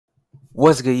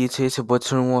What's good, YouTube? It's your boy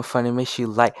T1F Funny. Make sure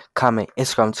you like, comment,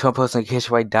 Instagram, turn post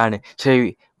notification right down there.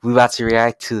 Today we about to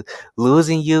react to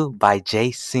 "Losing You" by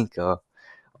Cinco.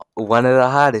 One of the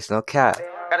hottest, no cap.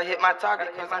 Gotta hit my target,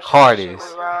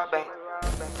 hardest.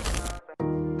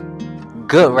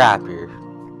 Good rapper.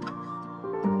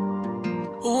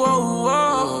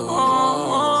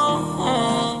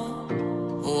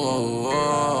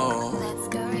 Let's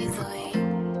go, boy.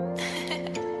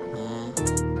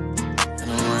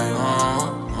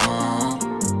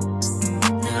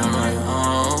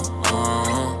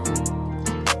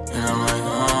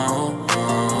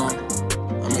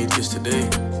 Today.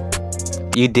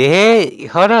 You did?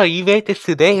 Hold on, you made this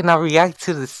today and I react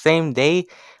to the same day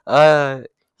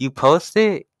you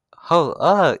posted? Hold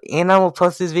up. And I'm gonna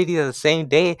post this video the same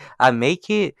day I make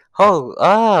it? Hold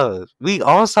up. We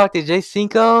all talked to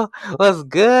Cinco? What's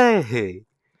good?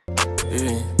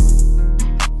 Yeah.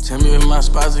 Tell me if my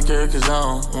spots are good, cause I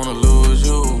don't wanna lose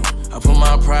you. I put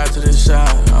my pride to the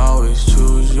side, I always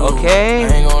choose you. Okay. I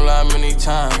ain't gonna lie, many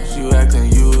times you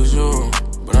acting usual,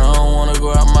 but I don't wanna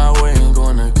go out my way and go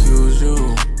and accuse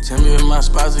you. Tell me if my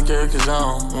spots are good, cause I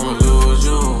don't wanna lose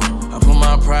you. I put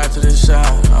my pride to the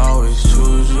side, I always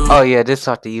choose you. Oh yeah, this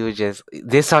after you were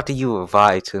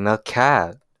vibe to, no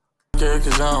cap. Good,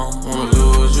 cause I don't wanna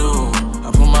lose you.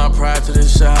 I put my pride to the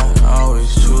side, I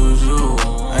always choose you.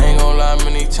 I ain't gonna lie,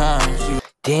 many times you.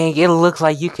 Dang, it looks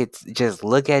like you could just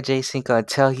look at Cinco and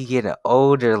tell he getting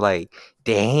older. Like,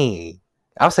 dang.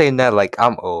 I'm saying that like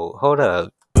I'm old. Hold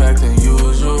up. Acting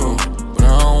usual, but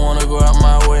I don't wanna go out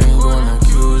my way and go and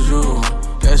accuse you.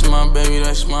 That's my baby,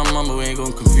 that's my mama, we ain't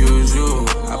gon' confuse you.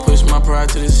 I push my pride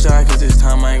to the side, cause this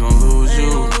time I ain't gon' lose you.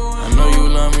 I know you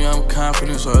love me, I'm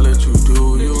confident, so I let you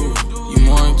do you. You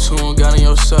more in tune, got in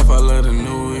yourself, I love the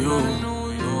new you.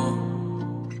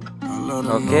 I love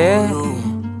the new you.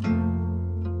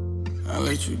 I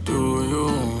let you do you.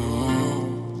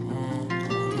 I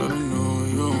love the new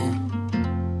you.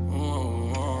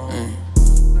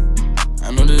 I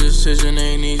know the decision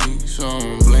ain't easy, so I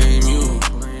don't blame you.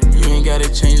 You ain't gotta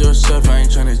change yourself, I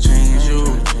ain't tryna change you.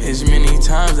 It's many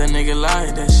times that nigga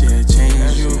lied, that shit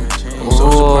changed you. I'm so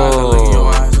surprised I look in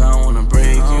your eyes, I don't wanna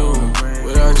break you.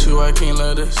 Without you, I can't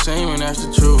love the same, and that's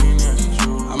the truth.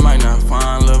 I might not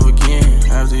find love again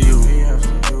after you,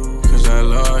 cause I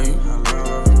love you.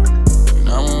 And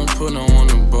I won't put no one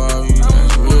above you,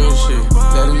 that's real shit.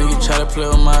 Let a nigga try to play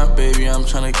with my baby, I'm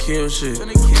tryna kill shit.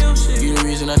 You the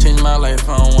reason I changed my life,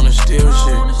 I don't wanna steal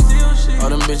shit. All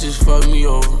them bitches fuck me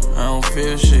over, I don't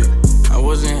feel shit. I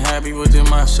wasn't happy within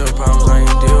myself, problems I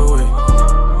ain't deal with.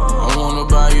 I wanna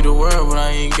buy you the world, but I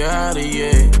ain't got it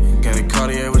yet. Got a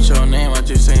Cartier with your name, I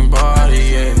just ain't bought it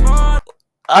yet.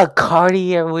 A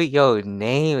Cartier with your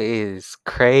name is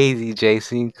crazy,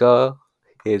 Cinco.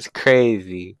 It's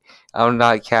crazy. I'm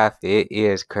not capping, it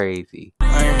is crazy.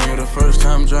 I ain't here the first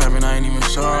time driving, I ain't even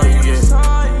saw you yet.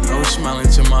 I was smiling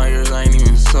to my ears, I ain't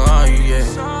even saw you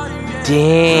yet.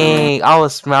 Dang, I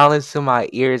was smiling to my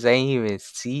ears, I ain't even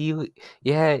see you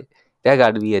yet. That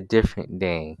gotta be a different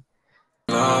dang.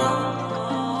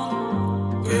 Love,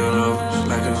 get love,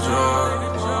 like a drug.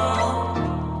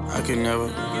 I could never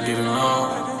get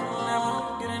enough.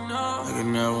 I could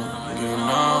never get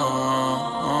enough.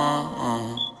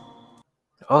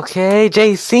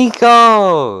 Okay,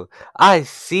 Cinco, I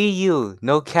see you.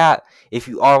 No cap. If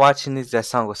you are watching this, that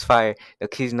song was fire. No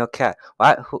kids, no cap.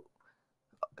 What? Who?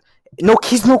 No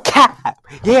kids, no cap.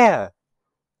 Yeah.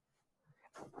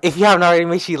 If you haven't already,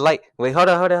 make sure you like. Wait, hold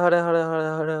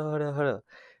on.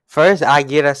 First, I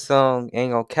get a song.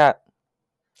 Ain't gonna cap.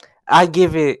 I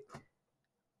give it.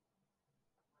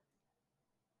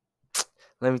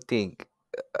 Let me think.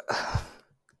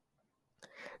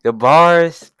 The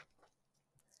bars.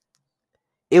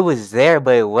 It was there,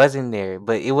 but it wasn't there.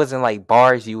 But it wasn't like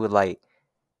bars you would like.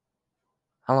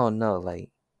 I don't know, like.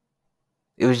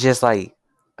 It was just like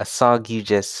a song you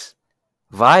just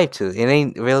vibe to. It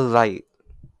ain't really like.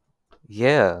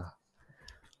 Yeah.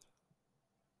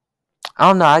 I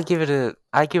don't know. I give it a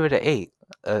 8.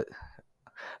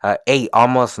 8,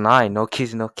 almost 9. No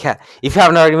kids, no cat. If you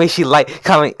haven't already, make sure you like,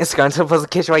 comment, Instagram, turn post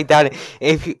notification right down.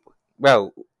 If you,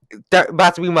 bro, that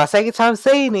about to be my second time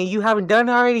saying it. You haven't done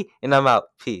it already, and I'm out.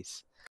 Peace.